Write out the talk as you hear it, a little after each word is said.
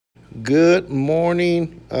Good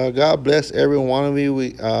morning. God bless every one of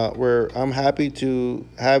you. I'm happy to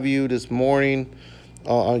have you this morning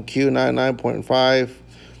on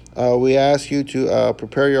Q99.5. We ask you to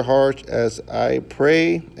prepare your hearts as I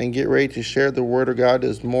pray and get ready to share the word of God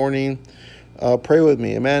this morning. Pray with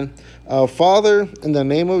me, amen. Father, in the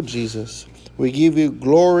name of Jesus, we give you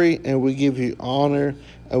glory and we give you honor,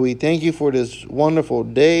 and we thank you for this wonderful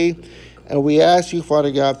day. And we ask you,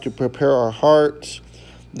 Father God, to prepare our hearts,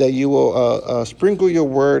 that you will sprinkle your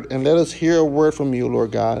word and let us hear a word from you,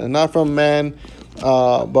 Lord God, and not from man,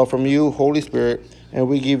 but from you, Holy Spirit. And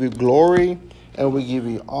we give you glory and we give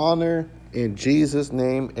you honor in Jesus'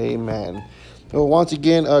 name, amen. Well, once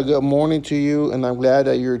again, good morning to you, and I'm glad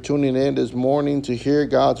that you're tuning in this morning to hear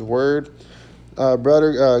God's word.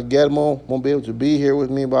 Brother Gedmo won't be able to be here with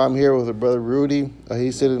me, but I'm here with Brother Rudy.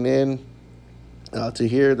 He's sitting in to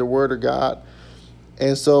hear the word of God.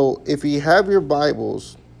 And so if you have your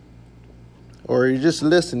Bibles, or you're just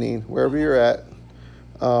listening, wherever you're at,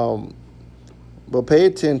 but pay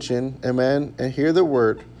attention, amen, and hear the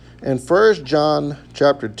word. In 1 John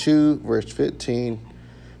chapter 2, verse 15,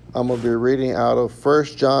 I'm going to be reading out of 1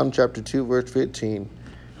 John chapter 2, verse 15,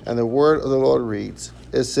 and the word of the Lord reads,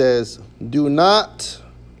 it says, "Do not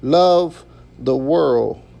love the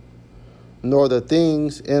world, nor the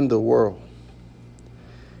things in the world.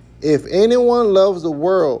 If anyone loves the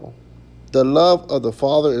world, the love of the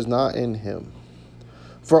Father is not in him.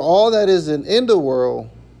 For all that is in the world,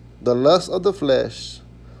 the lust of the flesh,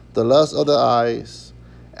 the lust of the eyes,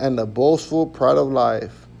 and the boastful pride of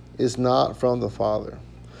life is not from the Father,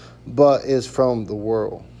 but is from the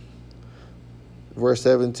world." Verse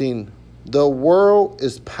 17, "The world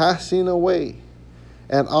is passing away,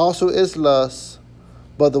 and also its lust,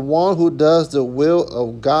 but the one who does the will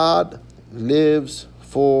of God lives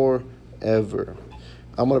forever."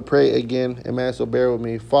 I'm going to pray again, amen, so bear with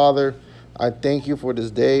me. Father, I thank you for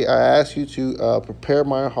this day. I ask you to prepare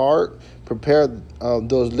my heart, prepare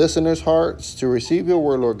those listeners' hearts to receive your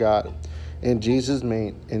word, Lord God. In Jesus'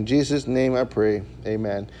 name I pray,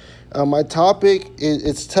 amen. My topic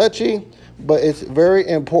it's touchy, but it's very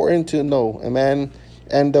important to know, amen.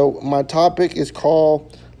 And my topic is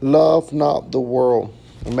called "Love Not the World,"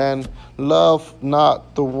 amen. Love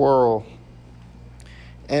not the world.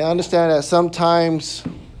 And understand that sometimes,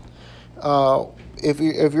 if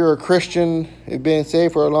you're a Christian, you've been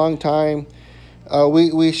saved for a long time,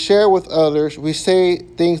 we share with others. We say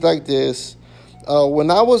things like this: "When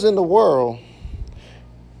I was in the world,"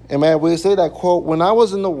 and man, we say that quote, "When I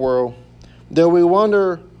was in the world,"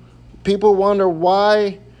 then people wonder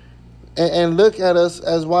why, and look at us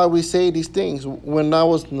as why we say these things. When I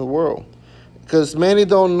was in the world, because many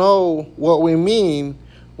don't know what we mean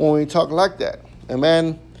when we talk like that.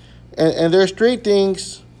 Amen. And there's three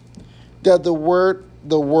things that the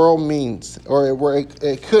world means, or where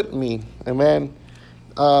it could mean. Amen.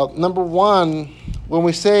 Number one, when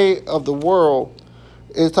we say of the world,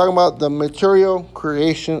 it's talking about the material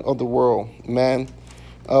creation of the world, amen.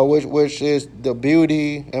 Which is the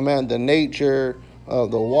beauty, amen, the nature,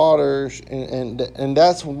 the waters, and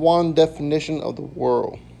that's one definition of the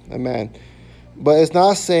world, amen. But it's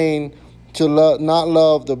not saying to not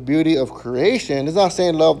love the beauty of creation. It's not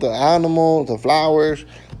saying love the animals, the flowers.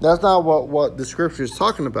 That's not what the scripture is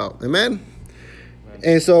talking about. Amen?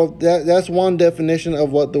 And so that's one definition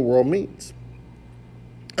of what the world means.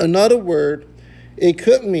 Another word, it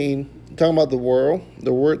could mean, talking about the world,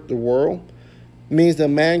 the word the world, means the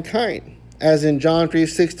mankind, as in John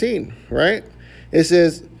 3:16, right? It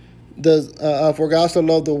says, "For God so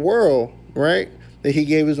loved the world," right, "that he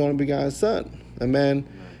gave his only begotten son." Amen.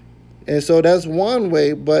 And so that's one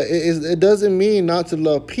way, but it doesn't mean not to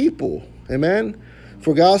love people. Amen.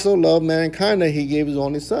 "For God so loved mankind that he gave his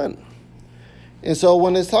only son." And so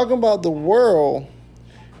when it's talking about the world,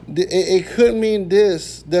 it could mean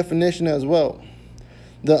this definition as well: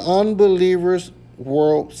 the unbeliever's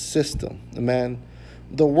world system. Amen.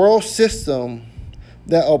 The world system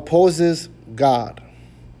that opposes God.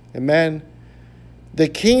 Amen. The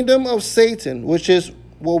kingdom of Satan, which is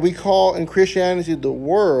what we call in Christianity the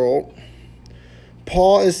world.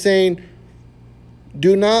 Paul is saying,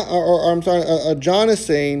 do not, or I'm sorry, John is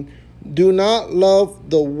saying, do not love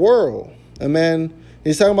the world. Amen.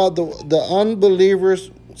 He's talking about the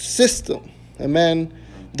unbeliever's system. Amen.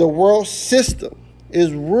 The world system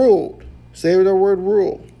is ruled. Say the word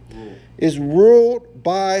rule. Is ruled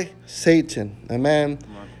by Satan. Amen.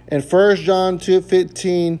 In 1 John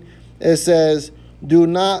 2:15, it says, "Do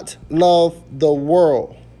not love the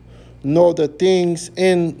world, nor the things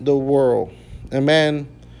in the world." Amen.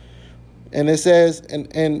 And it says,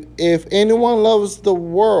 and if anyone loves the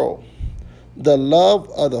world, the love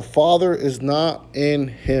of the Father is not in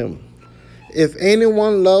him. If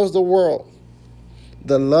anyone loves the world,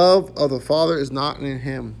 the love of the Father is not in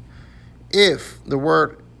him. If, the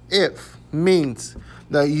word if, means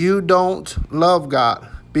that you don't love God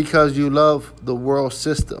because you love the world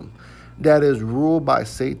system that is ruled by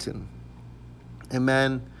Satan.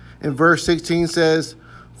 Amen. And verse 16 says,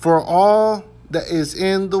 for all that is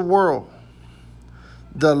in the world,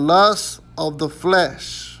 the lust of the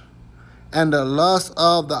flesh, and the lust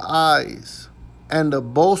of the eyes, and the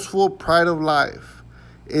boastful pride of life,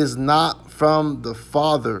 is not from the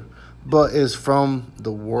Father, but is from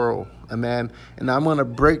the world. Amen. And I'm going to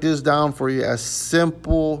break this down for you as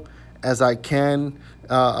simple as I can.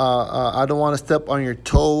 I don't want to step on your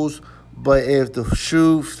toes, but if the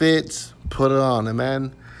shoe fits, put it on.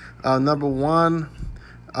 Amen. Number one,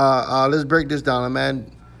 let's break this down.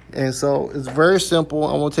 Amen. And so it's very simple.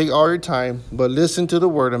 I won't take all your time, but listen to the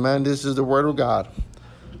word. Amen. This is the word of God.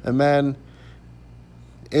 Amen.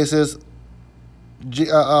 It says,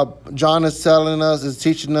 John is telling us, is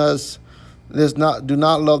teaching us, do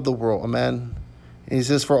not love the world. Amen. And he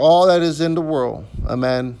says, for all that is in the world,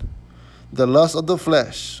 amen, the lust of the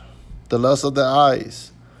flesh, the lust of the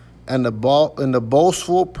eyes, and the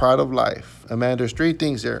boastful pride of life. Amen. There's three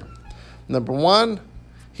things there. Number one,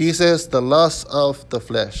 he says the lust of the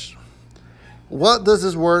flesh. What does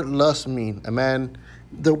this word lust mean? Amen.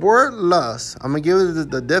 The word lust, I'm going to give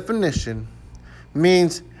it the definition,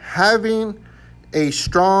 means having a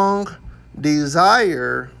strong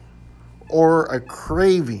desire or a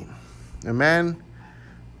craving. Amen.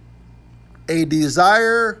 A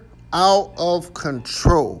desire out of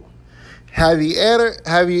control. Have you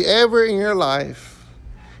ever in your life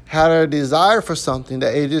had a desire for something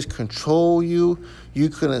that it just controlled you? You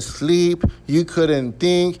couldn't sleep. You couldn't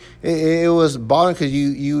think. It was bothering because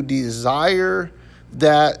you desire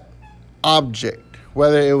that object,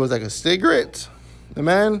 whether it was like a cigarette,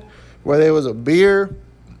 amen, whether it was a beer,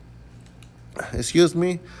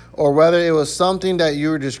 or whether it was something that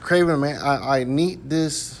you were just craving. Man, I need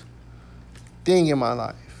this thing in my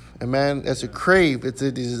life. Amen. It's a crave. It's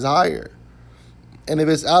a desire. And if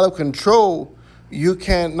it's out of control, you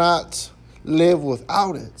cannot live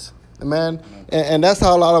without it. Amen. And that's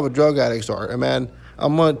how a lot of drug addicts are. Amen.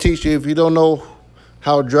 I'm going to teach you, if you don't know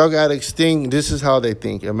how drug addicts think, this is how they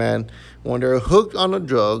think. Amen. When they're hooked on a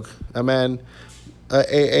drug, amen,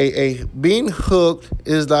 being hooked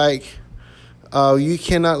is like you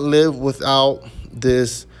cannot live without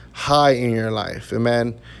this high in your life.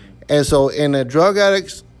 Amen. And so in a drug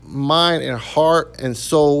addict's mind and heart and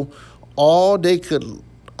soul, all they could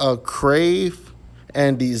crave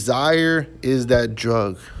and desire is that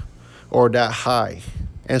drug or that high.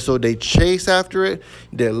 And so they chase after it,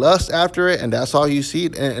 they lust after it, and that's all you see,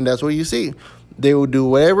 and that's what you see. They will do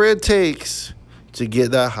whatever it takes to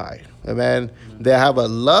get that high. Amen. They have a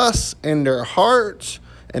lust in their hearts,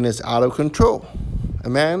 and it's out of control.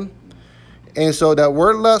 Amen. And so that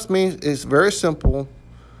word lust means, it's very simple,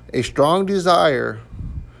 a strong desire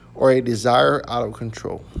or a desire out of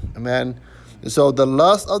control. Amen. And so the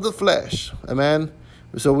lust of the flesh. Amen.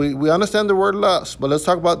 So we understand the word lust, but let's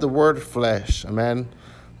talk about the word flesh. Amen.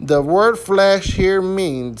 The word flesh here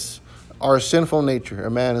means our sinful nature.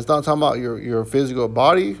 Amen. It's not talking about your physical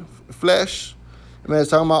body, flesh. Amen. It's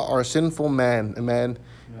talking about our sinful man. Amen.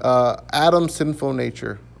 Adam's sinful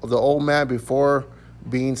nature of the old man before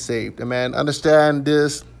being saved. Amen. Understand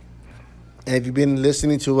this. And if you've been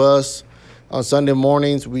listening to us on Sunday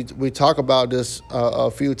mornings, we talk about this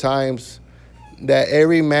a few times, that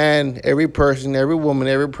every man, every person, every woman,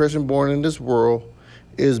 every person born in this world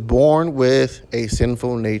is born with a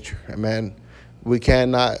sinful nature. Amen. We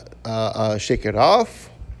cannot shake it off.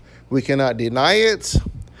 We cannot deny it.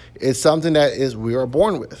 It's something that we are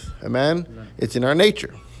born with. Amen. Amen. It's in our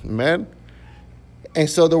nature. Amen. And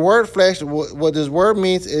so the word flesh, what this word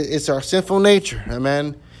means, it's our sinful nature.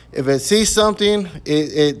 Amen. If it sees something,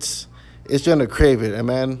 it's going to crave it.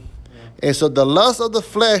 Amen. Yeah. And so the lust of the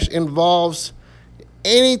flesh involves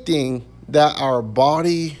anything that our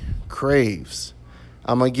body craves.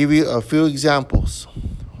 I'm going to give you a few examples.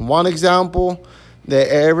 One example that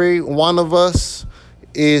every one of us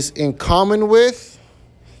is in common with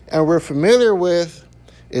and we're familiar with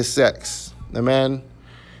is sex. Amen.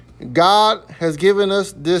 God has given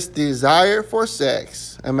us this desire for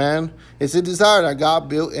sex. Amen. It's a desire that God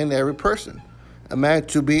built in every person. Amen.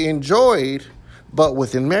 To be enjoyed, but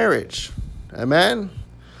within marriage. Amen.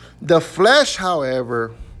 The flesh,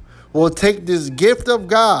 however, will take this gift of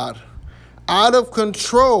God out of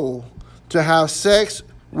control to have sex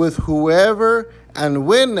with whoever and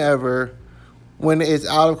whenever. When it's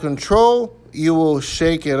out of control, you will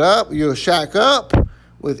shake it up. You'll shack up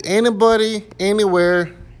with anybody,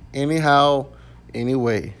 anywhere, anyhow,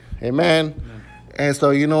 anyway. Amen. And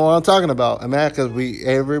so you know what I'm talking about. Amen. Because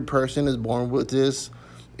every person is born with this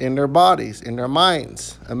in their bodies, in their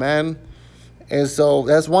minds. Amen. And so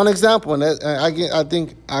that's one example. And I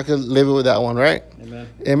think I could live with that one, right? Amen.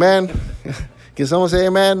 Amen. Can someone say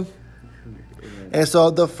amen? Amen. And so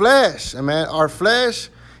the flesh, amen, our flesh,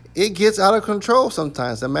 it gets out of control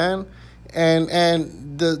sometimes, amen.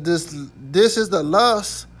 And this is the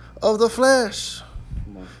lust of the flesh.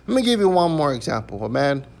 Let me give you one more example,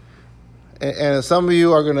 amen. And some of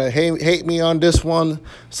you are going to hate me on this one.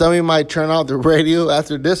 Some of you might turn off the radio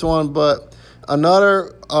after this one. But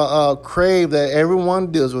another crave that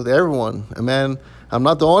everyone deals with, everyone, amen. I'm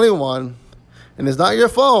not the only one. And it's not your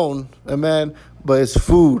phone, amen, but it's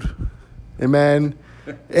food, amen.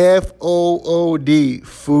 Food,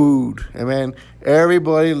 food, amen.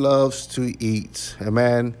 Everybody loves to eat,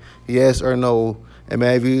 amen. Yes or no,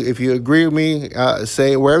 amen. If you agree with me,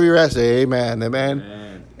 say wherever you're at, say amen, amen.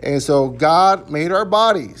 Amen. And so God made our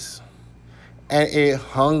bodies, and it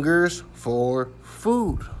hungers for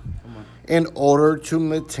food in order to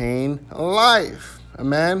maintain life,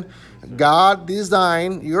 amen. God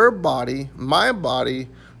designed your body, my body,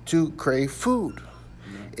 to crave food.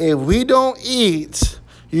 If we don't eat,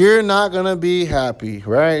 you're not going to be happy,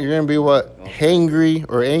 right? You're going to be what? Hangry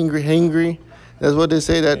or hangry. That's what they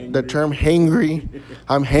say, the term hangry.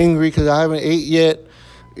 I'm hangry because I haven't ate yet.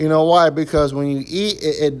 You know why? Because when you eat,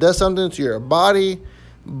 it does something to your body.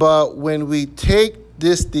 But when we take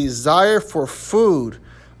this desire for food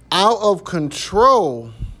out of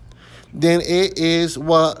control, then it is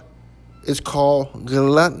what is called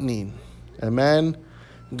gluttony. Amen?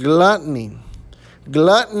 Gluttony.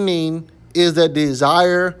 Gluttony is the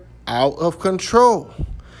desire out of control.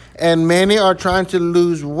 And many are trying to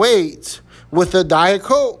lose weight with a Diet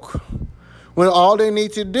Coke, when all they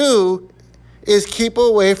need to do is keep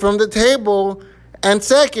away from the table and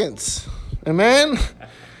seconds. Amen?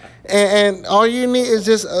 And all you need is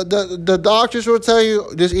just, the doctors will tell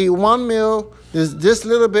you, just eat one meal, just this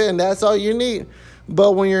little bit, and that's all you need.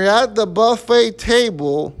 But when you're at the buffet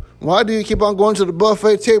table, why do you keep on going to the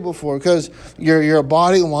buffet table for? Because your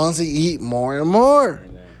body wants to eat more and more.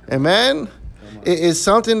 Amen? It is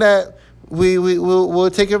something that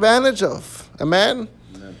we'll take advantage of. Amen?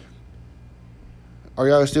 Amen. Are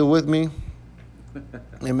y'all still with me?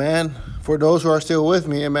 Amen? For those who are still with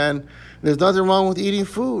me, amen, there's nothing wrong with eating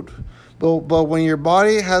food. But when your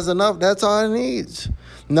body has enough, that's all it needs.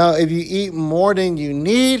 Now, if you eat more than you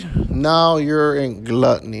need, now you're in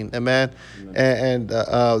gluttony, amen. And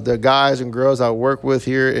the guys and girls I work with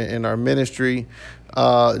here in our ministry,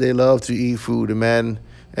 they love to eat food, amen.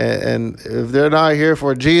 And if they're not here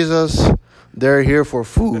for Jesus, they're here for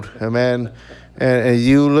food, amen. And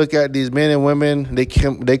you look at these men and women, they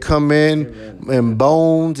come in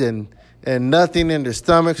bones and nothing in their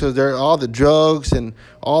stomachs, so they're all the drugs and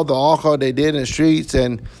all the alcohol they did in the streets,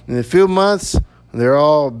 and in a few months, they're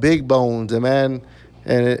all big bones, amen.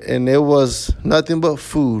 And it was nothing but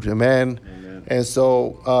food, amen. And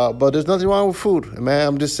so, but there's nothing wrong with food, amen.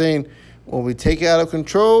 I'm just saying, when we take it out of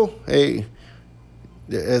control, hey,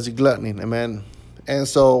 there's a gluttony, amen. And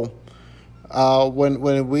so,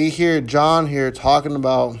 when we hear John here talking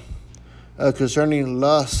about concerning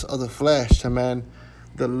lust of the flesh, amen,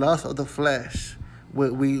 the lust of the flesh.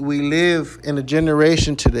 We live in a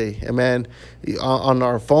generation today, amen, on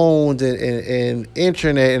our phones and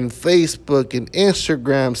internet and Facebook and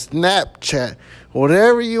Instagram, Snapchat,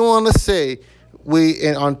 whatever you want to say.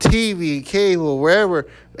 And on TV, cable, wherever,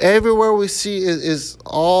 everywhere we see is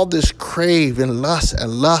all this crave and lust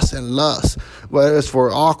and lust and lust. Whether it's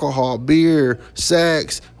for alcohol, beer,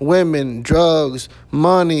 sex, women, drugs,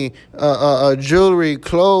 money, jewelry,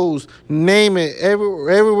 clothes, name it.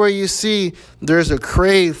 Everywhere you see, there's a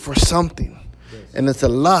crave for something. Yes. And it's a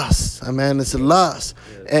lust. Man, it's a lust.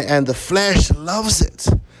 Yes. And the flesh loves it.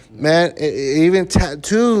 Man, even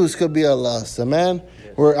tattoos could be a lust. Man,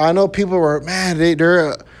 yes. Where I know people were, man,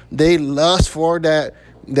 they lust for that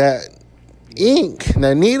ink,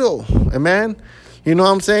 that needle. Amen. You know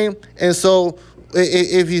what I'm saying? And so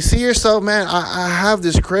if you see yourself, man, I have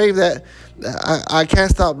this crave that I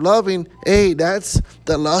can't stop loving. Hey, that's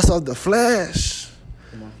the lust of the flesh.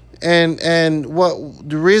 And what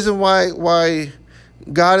the reason why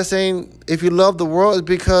God is saying if you love the world is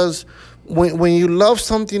because when you love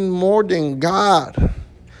something more than God,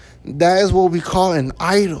 that is what we call an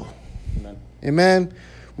idol. Amen.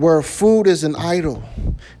 Where food is an idol,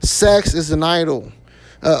 sex is an idol.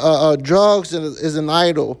 Drugs is an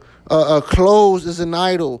idol. Clothes is an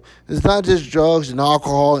idol. It's not just drugs and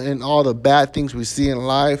alcohol and all the bad things we see in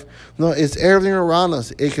life. No, it's everything around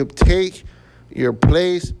us. It could take your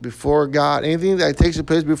place before God. Anything that takes your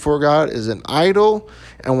place before God is an idol.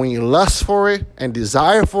 And when you lust for it and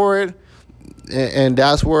desire for it, and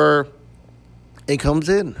that's where it comes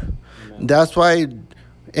in. Amen. That's why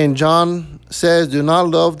in John says, do not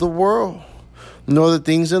love the world, nor the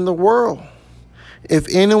things in the world. If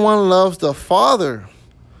anyone loves the Father,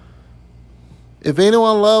 or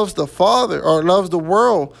loves the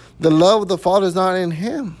world, the love of the Father is not in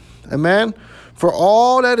him. Amen. For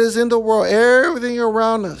all that is in the world, everything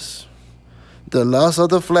around us, the lust of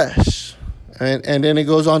the flesh. And then it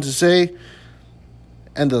goes on to say,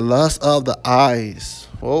 and the lust of the eyes.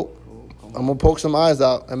 Oh, I'm going to poke some eyes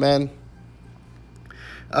out. Amen.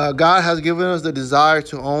 God has given us the desire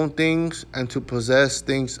to own things and to possess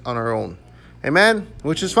things on our own. Amen.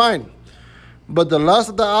 Which is fine. But the lust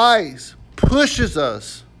of the eyes pushes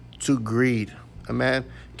us to greed. Amen.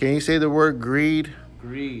 Can you say the word greed?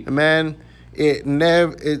 Greed. Amen.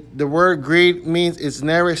 The word greed means it's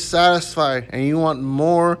never satisfied and you want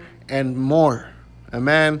more and more.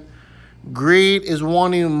 Amen. Greed is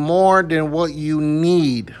wanting more than what you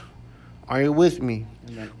need. Are you with me?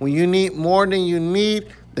 Amen. When you need more than you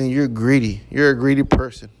need, then you're greedy. You're a greedy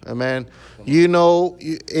person. Amen. You know,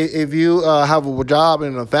 if you have a job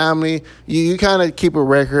and a family, you kind of keep a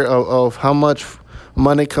record of how much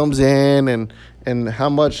money comes in and how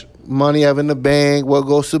much money you have in the bank, what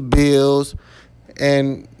goes to bills.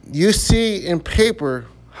 And you see in paper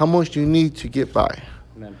how much you need to get by.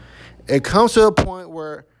 Amen. It comes to a point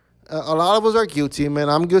where a lot of us are guilty, man.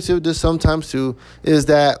 I'm guilty of this sometimes too, is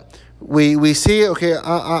that we see, okay,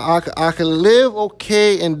 I can live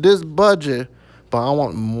okay in this budget, but I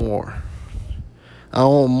want more. I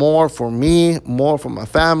want more for me, more for my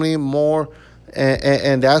family, more.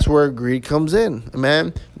 And that's where greed comes in,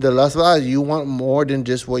 amen. The lust of eyes, you want more than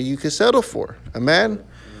just what you can settle for, amen.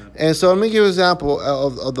 And so let me give you an example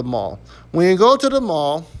of the mall. When you go to the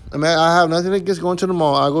mall, amen, I have nothing against going to the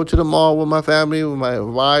mall. I go to the mall with my family, with my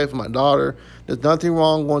wife, my daughter. There's nothing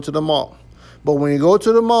wrong going to the mall. But when you go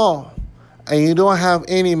to the mall and you don't have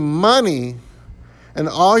any money and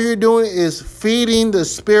all you're doing is feeding the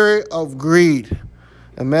spirit of greed,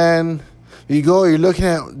 amen. You go, you're looking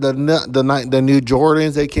at the new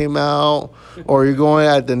Jordans that came out, or you're going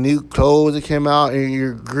at the new clothes that came out, and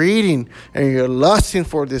you're greeding and you're lusting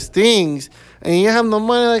for these things, and you have no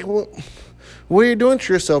money. Like, what are you doing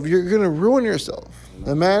to yourself? You're going to ruin yourself.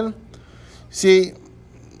 Amen? See,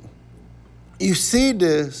 you see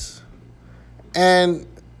this and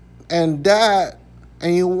that,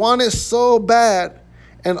 and you want it so bad,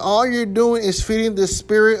 and all you're doing is feeding the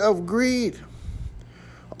spirit of greed.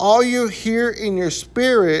 All you hear in your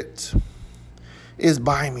spirit is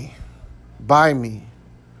buy me, buy me.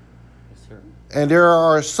 Yes, sir. And there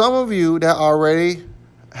are some of you that already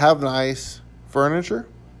have nice furniture.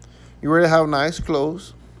 You already have nice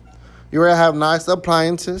clothes. You already have nice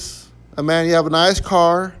appliances. Man, you have a nice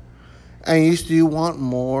car. And you still want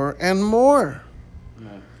more and more. No.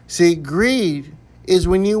 See, greed is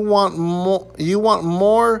when you want more. You want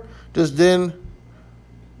more just then.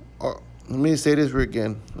 Let me say this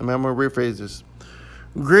again. I'm going to rephrase this.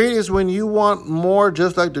 Greed is when you want more,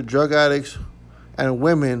 just like the drug addicts and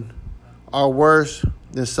women are worse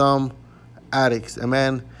than some addicts.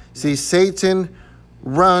 Amen. See, Satan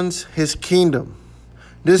runs his kingdom.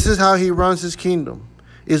 This is how he runs his kingdom,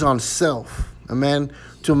 is on self. Amen.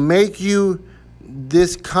 To make you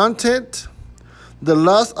this content, the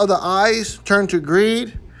lust of the eyes turn to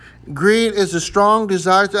greed. Greed is a strong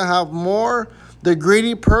desire to have more. The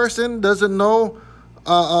greedy person doesn't know,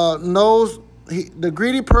 the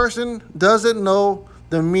greedy person doesn't know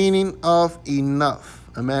the meaning of enough.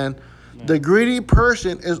 Amen. Yeah. The greedy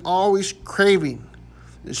person is always craving,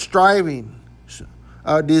 striving,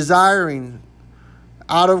 desiring,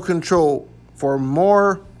 out of control for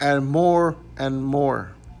more and more and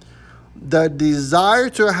more. The desire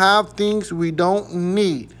to have things we don't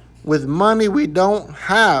need, with money we don't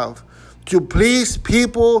have, to please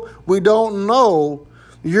people we don't know,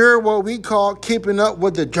 you're what we call keeping up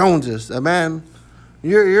with the Joneses, amen.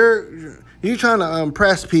 You're trying to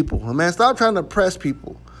impress people, amen. Stop trying to impress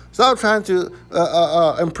people. Stop trying to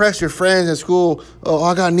impress your friends at school. Oh,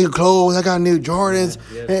 I got new clothes. I got new Jordans.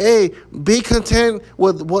 Yes. Hey, be content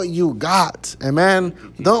with what you got,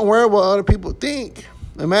 amen. Don't worry what other people think,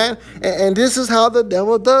 amen. And this is how the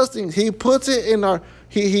devil does things. He puts it in our.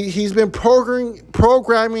 He's been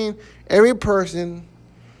programming every person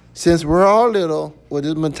since we're all little with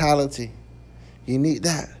this mentality. You need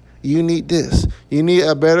that. You need this. You need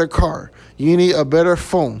a better car. You need a better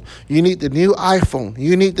phone. You need the new iPhone.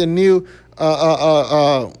 You need the new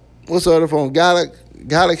what's the other phone?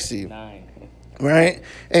 Galaxy. 9. Right?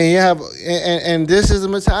 And you have and this is the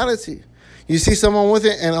mentality. You see someone with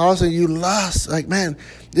it, and all of a sudden you lust. Like, man,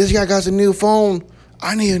 this guy got a new phone.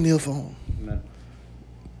 I need a new phone. Amen.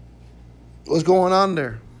 What's going on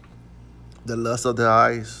there? The lust of the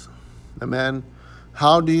eyes. Amen.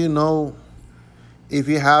 How do you know if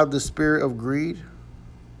you have the spirit of greed?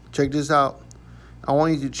 Check this out. I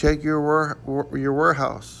want you to check your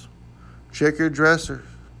warehouse. Check your dressers.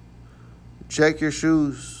 Check your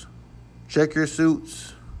shoes. Check your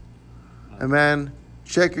suits. Amen.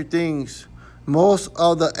 Check your things. Most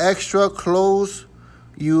of the extra clothes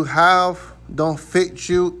you have don't fit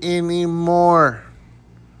you anymore.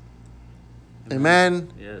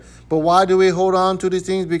 Amen. Yes. But why do we hold on to these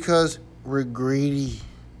things? Because we're greedy.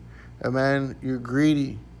 Amen. You're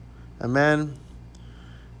greedy. Amen.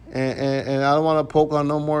 And I don't want to poke on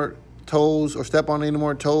no more toes or step on any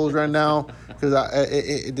more toes right now, because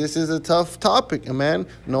this is a tough topic, man.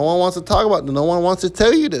 No one wants to talk about it. No one wants to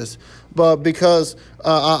tell you this. But because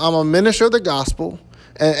I'm a minister of the gospel,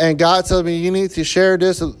 and God tells me you need to share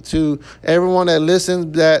this to everyone that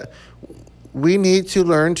listens, that we need to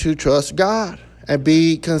learn to trust God and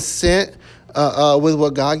be content with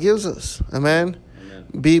what God gives us. Amen.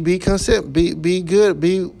 Amen. Be content. Be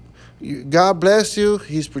good. God bless you.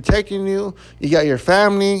 He's protecting you. You got your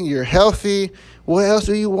family. You're healthy. What else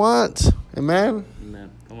do you want? Amen. Amen.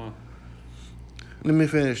 Come on. Let me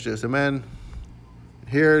finish this. Amen.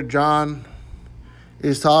 Here John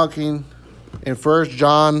is talking in 1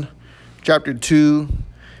 John chapter 2.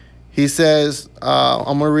 He says,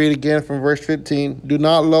 I'm going to read again from verse 15. Do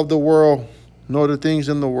not love the world, nor the things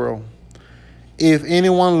in the world. If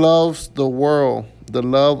anyone loves the world, the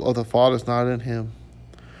love of the Father is not in him.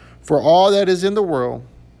 For all that is in the world,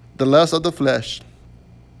 the lust of the flesh,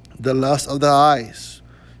 the lust of the eyes,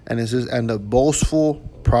 and the boastful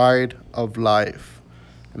pride of life.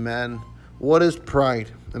 Amen. What is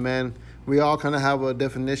pride? Amen. We all kind of have a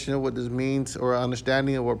definition of what this means, or an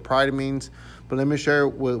understanding of what pride means. But let me share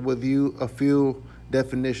with you a few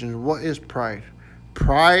definitions. What is pride?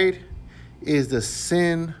 Pride is the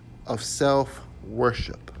sin of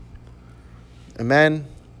self-worship. Amen.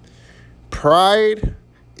 Pride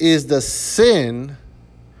is the sin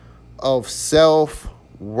of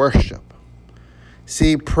self-worship.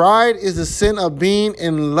 See, pride is the sin of being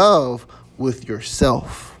in love with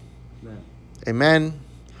yourself. Amen. Amen.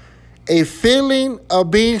 A feeling of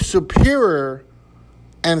being superior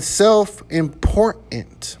and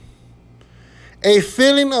self-important. A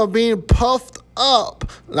feeling of being puffed up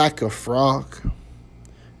like a frog.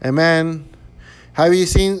 Amen. Have you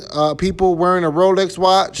seen people wearing a Rolex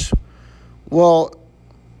watch? Well,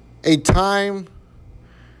 a time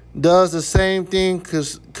does the same thing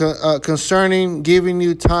concerning giving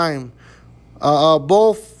you time.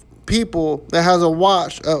 Both people that has a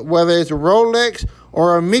watch, whether it's a Rolex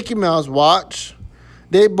or a Mickey Mouse watch,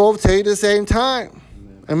 they both take the same time.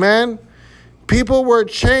 Amen. People wear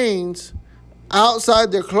chains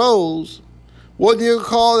outside their clothes. What do you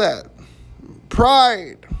call that?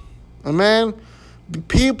 Pride. Amen.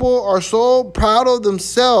 People are so proud of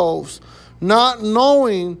themselves, not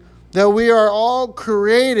knowing that we are all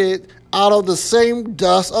created out of the same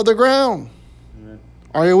dust of the ground. Amen.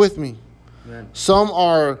 Are you with me? Amen. Some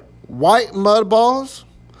are white mud balls,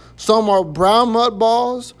 some are brown mud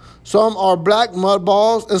balls, some are black mud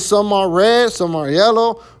balls, and some are red, some are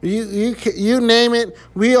yellow. You name it,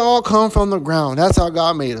 we all come from the ground. That's how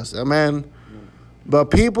God made us. Amen. Amen.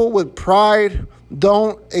 But people with pride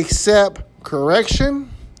don't accept correction,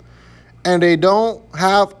 and they don't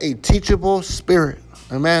have a teachable spirit.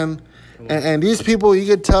 Amen. And these people, you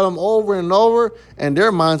could tell them over and over, and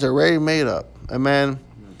their minds are already made up. Amen.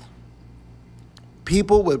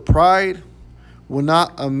 People with pride will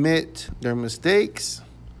not admit their mistakes,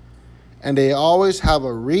 and they always have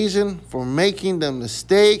a reason for making the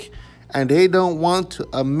mistake, and they don't want to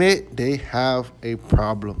admit they have a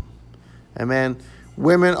problem. Amen.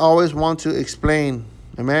 Women always want to explain.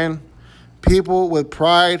 Amen. People with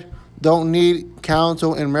pride don't need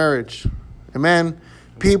counsel in marriage. Amen.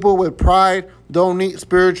 People with pride don't need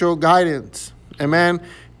spiritual guidance. Amen.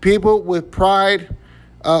 People with pride,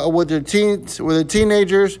 with their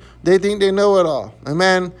teenagers, they think they know it all.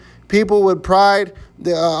 Amen. People with pride,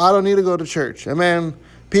 I don't need to go to church. Amen.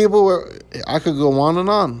 I could go on and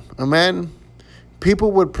on. Amen.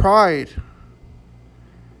 People with pride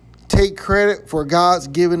take credit for God's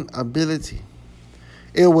given ability.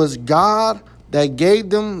 It was God that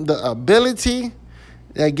gave them the ability,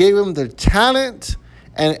 that gave them the talent,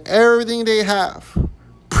 and everything they have,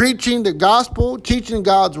 preaching the gospel, teaching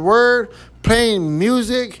God's word, playing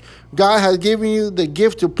music. God has given you the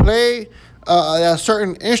gift to play a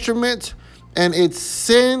certain instrument, and it's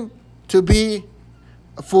sin to be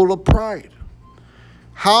full of pride.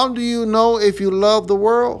 How do you know if you love the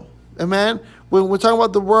world? Amen. When we're talking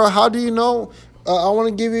about the world, how do you know? I want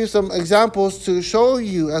to give you some examples to show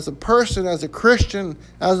you as a person, as a Christian,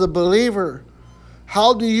 as a believer.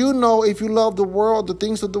 How do you know if you love the world, the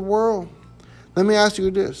things of the world? Let me ask you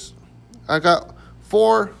this. I got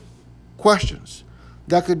 4 questions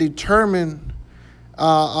that could determine,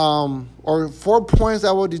 or 4 points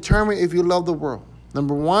that will determine if you love the world.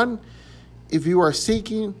 Number 1, if you are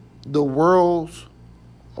seeking the world's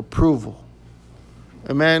approval.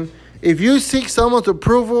 Amen. If you seek someone's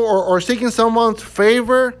approval or seeking someone's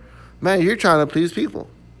favor, man, you're trying to please people.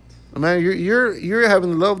 Man, you're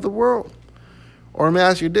having to love the world. Or let me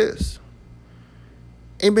ask you this.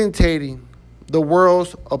 Imitating the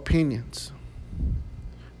world's opinions.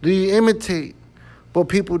 Do you imitate what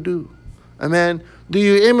people do? Amen. Do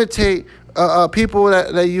you imitate people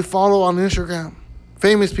that you follow on Instagram?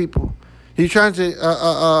 Famous people. You're trying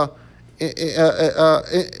to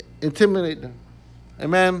intimidate them.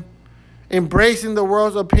 Amen. Embracing the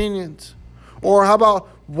world's opinions. Or how about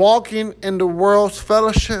walking in the world's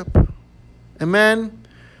fellowship? Amen.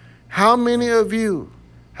 How many of you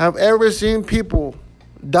have ever seen people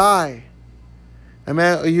die?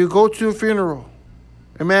 Amen. You go to a funeral.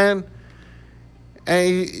 Amen.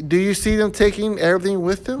 And do you see them taking everything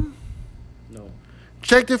with them? No.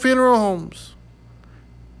 Check the funeral homes.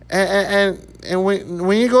 And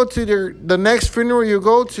when you go to the next funeral you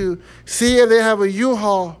go to, see if they have a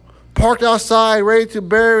U-Haul parked outside ready to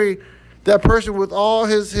bury that person with all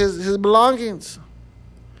his belongings.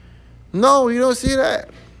 No, you don't see that.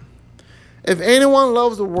 If anyone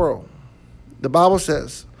loves the world, the Bible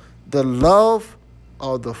says, the love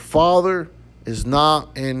of the Father is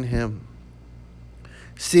not in him.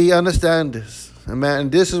 See, understand this. Amen.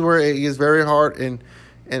 And this is where it gets very hard in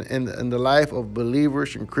the life of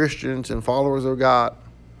believers and Christians and followers of God.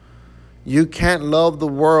 You can't love the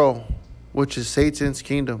world, which is Satan's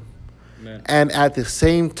kingdom, Amen, and at the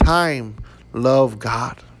same time love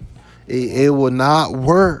God. It will not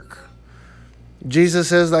work. Jesus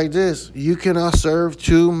says like this, you cannot serve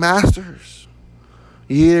 2 masters.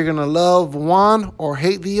 You're either going to love one or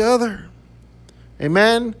hate the other.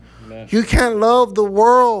 Amen? Amen. You can't love the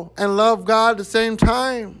world and love God at the same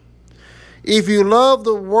time. If you love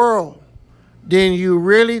the world, then you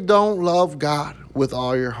really don't love God with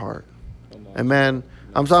all your heart. Amen.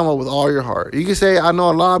 I'm talking about with all your heart. You can say, I know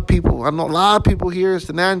a lot of people here in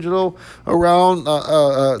San Angelo,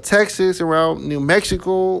 around Texas, around New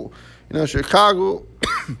Mexico, Chicago,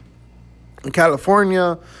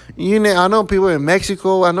 California. I know people in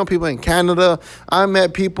Mexico. I know people in Canada. I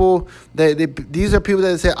met people these are people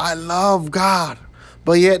that say, I love God,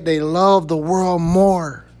 but yet they love the world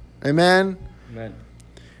more. Amen. Amen.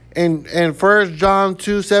 And 1 John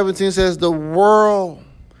 2:17 says, the world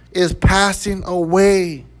is passing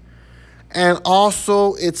away, and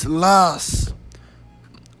also its lust.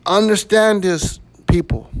 Understand this,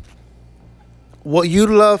 people. What you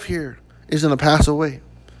love here is going to pass away.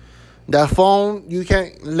 That phone you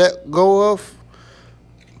can't let go of,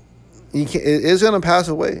 it's going to pass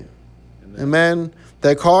away. Amen.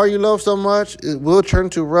 That car you love so much, it will turn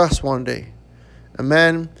to rust one day.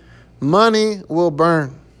 Amen. Money will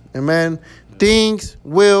burn. Amen. Things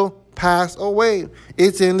will pass away.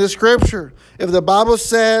 It's in the scripture. If the Bible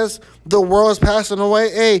says the world is passing away,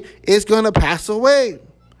 hey, it's going to pass away.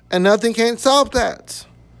 And nothing can stop that.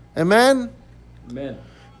 Amen. Amen.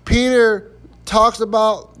 Peter talks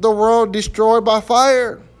about the world destroyed by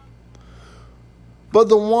fire. But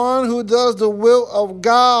the one who does the will of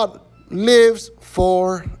God lives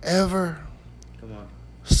forever. Come on.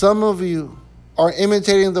 Some of you are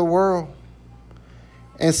imitating the world.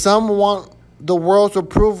 And some want the world's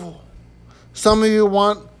approval. Some of you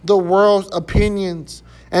want the world's opinions.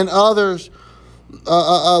 And others,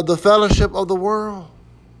 the fellowship of the world.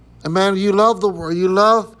 And man, you love the world. You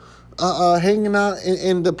love hanging out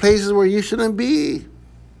in the places where you shouldn't be.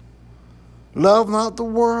 Love not the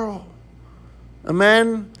world.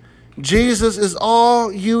 Amen. Jesus is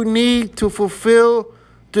all you need to fulfill,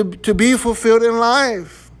 to be fulfilled in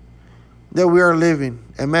life that we are living.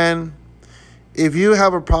 Amen. If you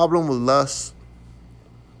have a problem with lust,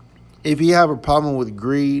 if you have a problem with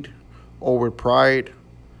greed or with pride,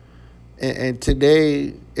 and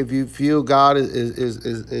today, if you feel God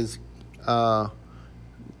is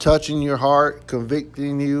touching your heart,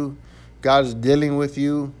 convicting you, God is dealing with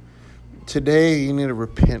you, today you need to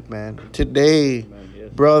repent, man. Today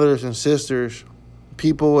brothers and sisters,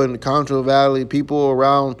 people in Concho Valley, people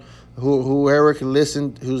around whoever can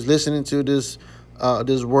listen, who's listening to this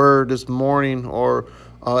this word this morning, or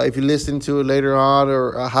if you listen to it later on,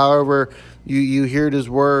 or however you hear this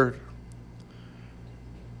word.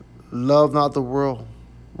 Love not the world.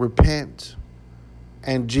 Repent,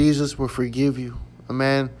 and Jesus will forgive you.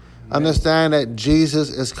 Amen. Understand that Jesus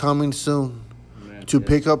is coming soon to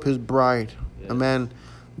pick up his bride. Amen.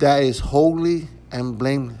 That is holy and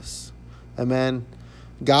blameless. Amen.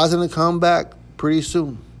 God's going to come back pretty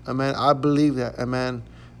soon. Amen. I believe that. Amen.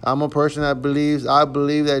 I'm a person that believes. I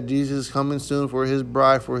believe that Jesus is coming soon for his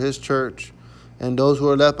bride, for his church. And those who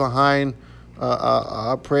are left behind,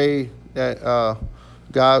 I pray that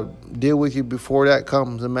God deal with you before that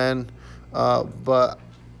comes. Amen. But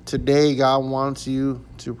today, God wants you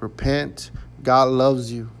to repent. God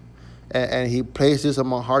loves you. And he placed this on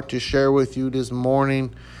my heart to share with you this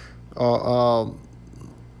morning on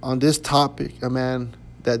this topic. Amen.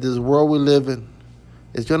 That this world we live in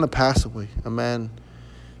is going to pass away. Amen.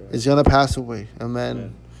 It's going to pass away.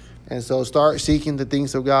 Amen. And so start seeking the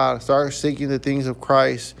things of God. Start seeking the things of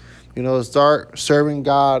Christ. You know, start serving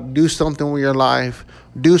God. Do something with your life.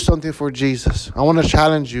 Do something for Jesus. I want to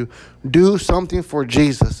challenge you. Do something for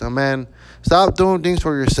Jesus. Amen. Stop doing things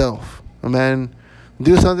for yourself. Amen.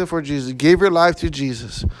 Do something for Jesus. Give your life to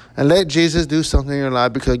Jesus. And let Jesus do something in your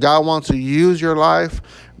life, because God wants to use your life.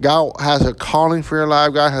 God has a calling for your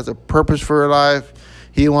life. God has a purpose for your life.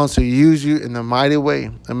 He wants to use you in a mighty way.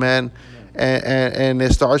 Amen. And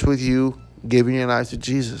it starts with you giving your life to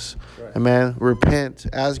Jesus. Right. Amen. Repent.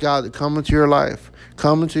 Ask God to come into your life.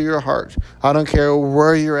 Come into your heart. I don't care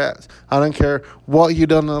where you're at. I don't care what you've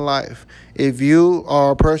done in life. If you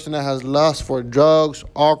are a person that has lust for drugs,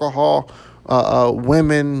 alcohol,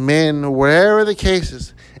 women, men, whatever the case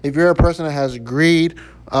is, if you're a person that has greed,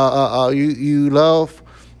 you love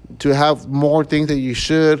to have more things that you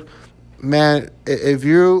should, man, if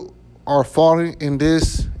you are falling in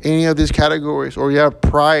any of these categories, or you have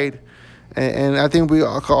pride, and I think we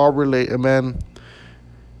all relate, amen.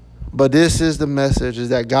 But this is the message, is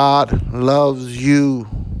that God loves you,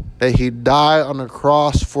 that he died on the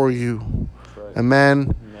cross for you. Right.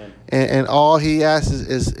 Amen. And all he asks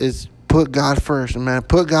is put God first, amen.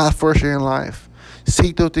 Put God first in your life.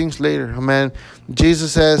 Seek those things later, amen.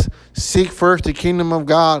 Jesus says, seek first the kingdom of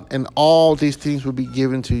God, and all these things will be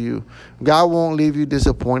given to you. God won't leave you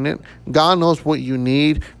disappointed. God knows what you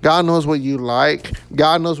need. God knows what you like.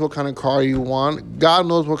 God knows what kind of car you want. God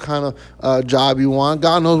knows what kind of job you want.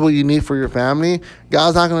 God knows what you need for your family.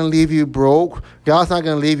 God's not going to leave you broke. God's not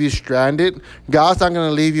going to leave you stranded. God's not going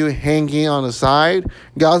to leave you hanging on the side.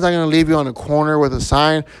 God's not going to leave you on the corner with a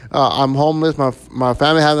sign, I'm homeless, my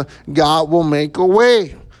family has. God will make a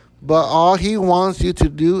way. But all he wants you to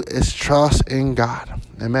do is trust in God.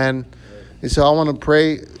 Amen. And so I want to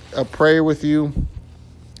pray a prayer with you.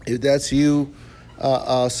 If that's you,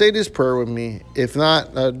 say this prayer with me. If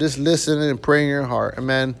not, just listen and pray in your heart.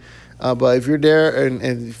 Amen. But if you're there and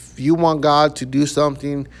if you want God to do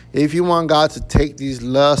something, if you want God to take these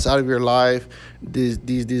lusts out of your life, these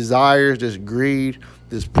desires, this greed,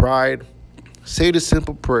 this pride, say the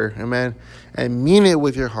simple prayer. Amen. And mean it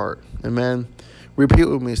with your heart. Amen. Repeat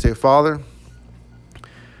with me. Say, Father,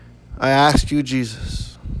 I ask you,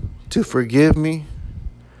 Jesus, to forgive me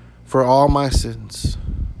for all my sins.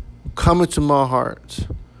 Come into my heart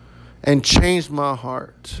and change my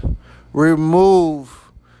heart.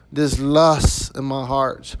 Remove this lust in my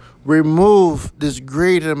heart. Remove this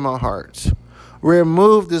greed in my heart.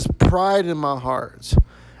 Remove this pride in my heart.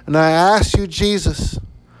 And I ask you, Jesus,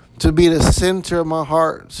 to be the center of my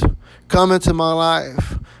heart. Come into my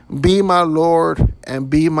life. Be my Lord and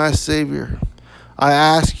be my Savior. I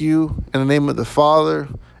ask you in the name of the Father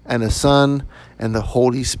and the Son and the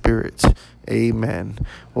Holy Spirit. Amen.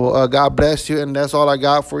 Well, God bless you, and that's all I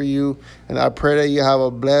got for you. And I pray that you have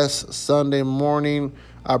a blessed Sunday morning.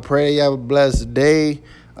 I pray you have a blessed day.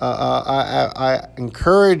 I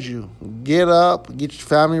encourage you, get up, get your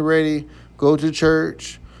family ready, go to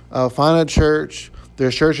church, find a church.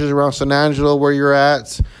 There's churches around San Angelo where you're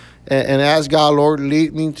at. And ask God, Lord,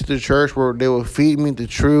 lead me to the church where they will feed me the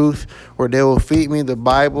truth, where they will feed me the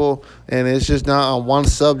Bible. And it's just not on one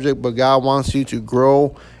subject, but God wants you to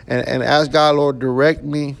grow. And ask God, Lord, direct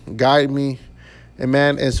me, guide me.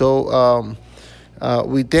 Amen. And so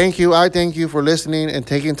we thank you. I thank you for listening and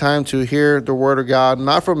taking time to hear the word of God,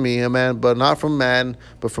 not from me, amen, but not from man,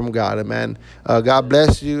 but from God, amen. God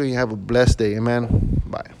bless you, and you have a blessed day, amen.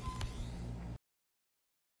 Bye.